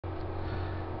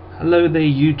Hello there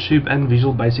YouTube and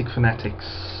Visual Basic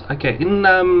fanatics. Okay, in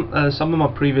some of my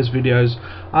previous videos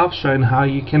I've shown how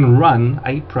you can run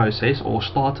a process or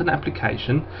start an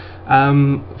application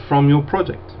from your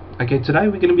project. Okay, today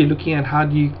we're going to be looking at how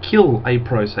do you kill a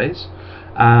process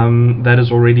that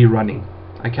is already running.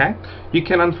 Okay, you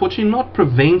can unfortunately not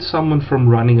prevent someone from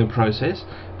running a process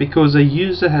because a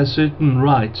user has certain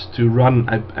rights to run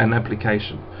an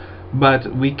application,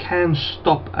 but we can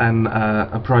stop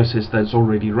a process that's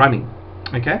already running.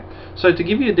 Okay, so to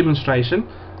give you a demonstration,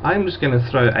 I'm just going to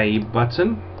throw a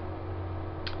button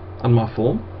on my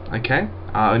form. Okay,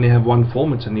 I only have one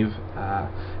form, it's a new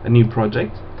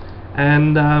project,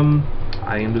 and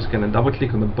I am just going to double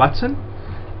click on the button,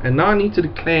 and now I need to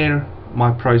declare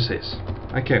my process.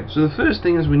 Okay, so the first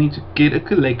thing is we need to get a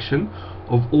collection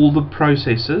of all the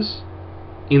processes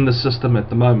in the system at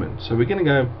the moment. So we're going to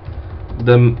go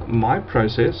my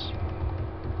process.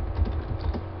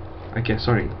 Okay,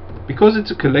 sorry, because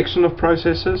it's a collection of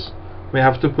processes, we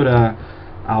have to put our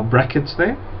brackets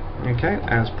there. Okay,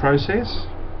 as process.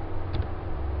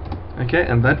 Okay,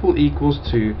 and that will equals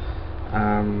to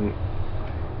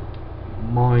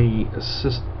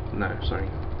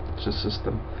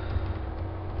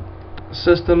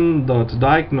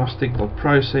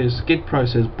system.diagnostic.process, get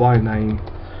process by name,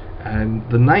 and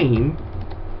the name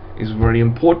is very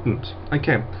important.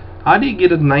 Okay, how do you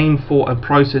get a name for a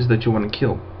process that you want to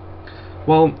kill?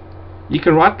 Well, you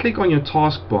can right click on your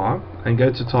taskbar and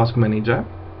go to task manager,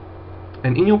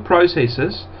 and in your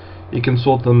processes you can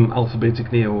sort them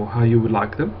alphabetically or how you would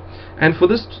like them. And for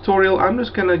this tutorial I'm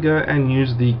just going to go and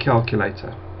use the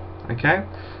calculator. Okay,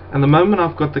 and the moment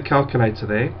I've got the calculator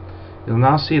there, you'll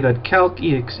now see that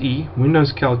calc.exe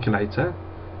Windows calculator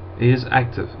is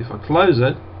active. If I close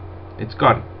it, it's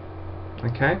gone.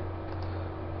 Okay,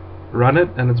 run it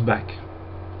and it's back.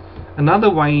 Another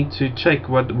way to check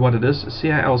what it is,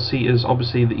 calc is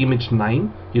obviously the image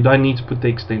name, you don't need to put the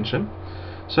extension.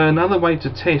 So another way to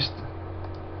test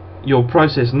your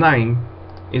process name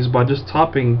is by just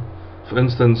typing, for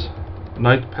instance,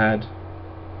 notepad,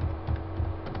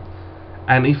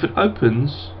 and if it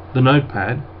opens the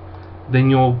notepad, then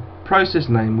your process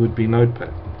name would be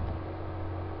notepad.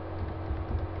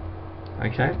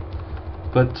 Okay,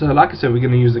 but like I said, we're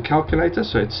going to use the calculator,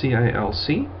 so it's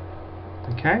calc.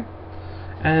 Okay,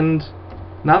 and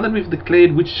now that we've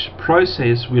declared which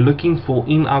process we're looking for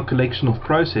in our collection of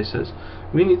processes,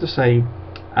 we need to say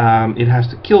it has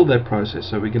to kill that process.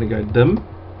 So we're going to go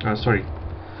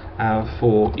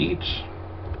for each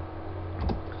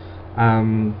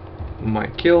my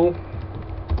kill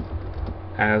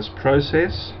as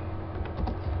process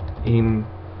in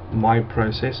my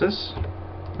processes.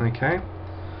 Okay,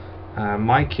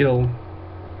 my kill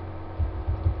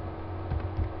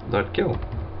dot kill.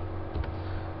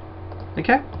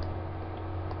 Okay,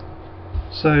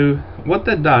 so what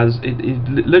that does, it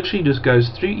literally just goes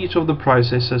through each of the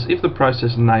processes. If the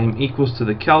process name equals to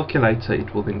the calculator,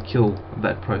 it will then kill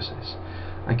that process.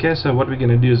 Okay, so what we're going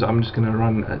to do is I'm just going to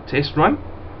run a test run.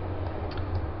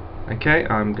 Okay,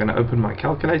 I'm going to open my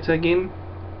calculator again,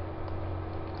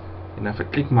 and if I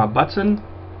click my button,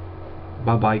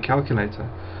 bye bye calculator.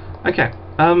 Okay,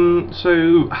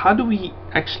 so how do we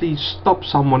actually stop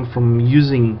someone from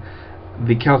using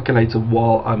the calculator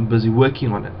while I'm busy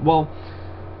working on it? Well,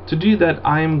 to do that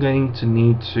I am going to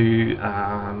need to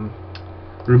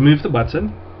remove the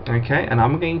button. Okay, and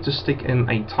I'm going to stick in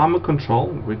a timer control,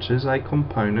 which is a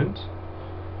component.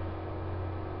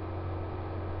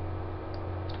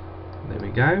 There we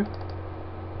go.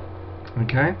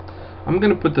 Okay, I'm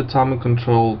going to put the timer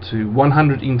control to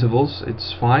 100 intervals.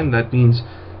 It's fine, that means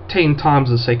 10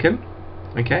 times a second.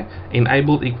 Okay,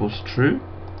 enabled equals true.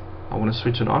 I want to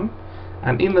switch it on,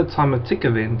 and in the timer tick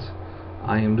event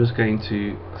I am just going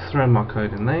to throw my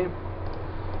code in there,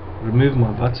 remove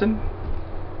my button,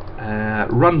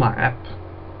 run my app.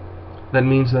 That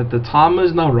means that the timer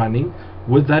is now running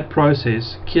with that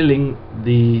process killing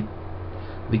the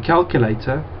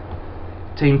calculator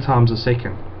 10 times a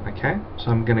second. Okay,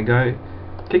 so I'm going to go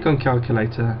click on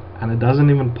calculator and it doesn't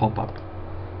even pop up.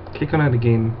 Click on it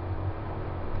again,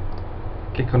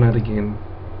 click on it again,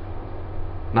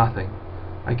 nothing.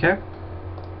 Okay,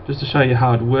 just to show you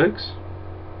how it works,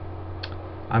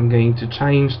 I'm going to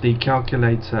change the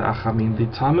the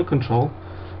timer control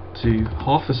to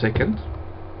half a second.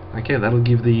 Okay, that'll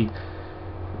give the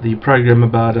program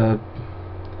about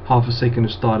half a second to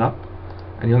start up,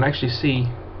 and you'll actually see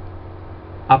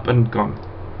up and gone,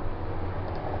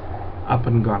 up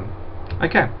and gone.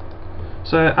 Okay,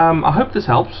 so I hope this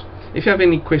helps. If you have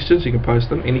any questions, you can post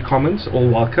them. Any comments, all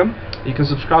welcome. You can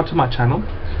subscribe to my channel,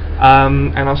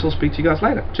 and I'll still speak to you guys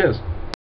later. Cheers.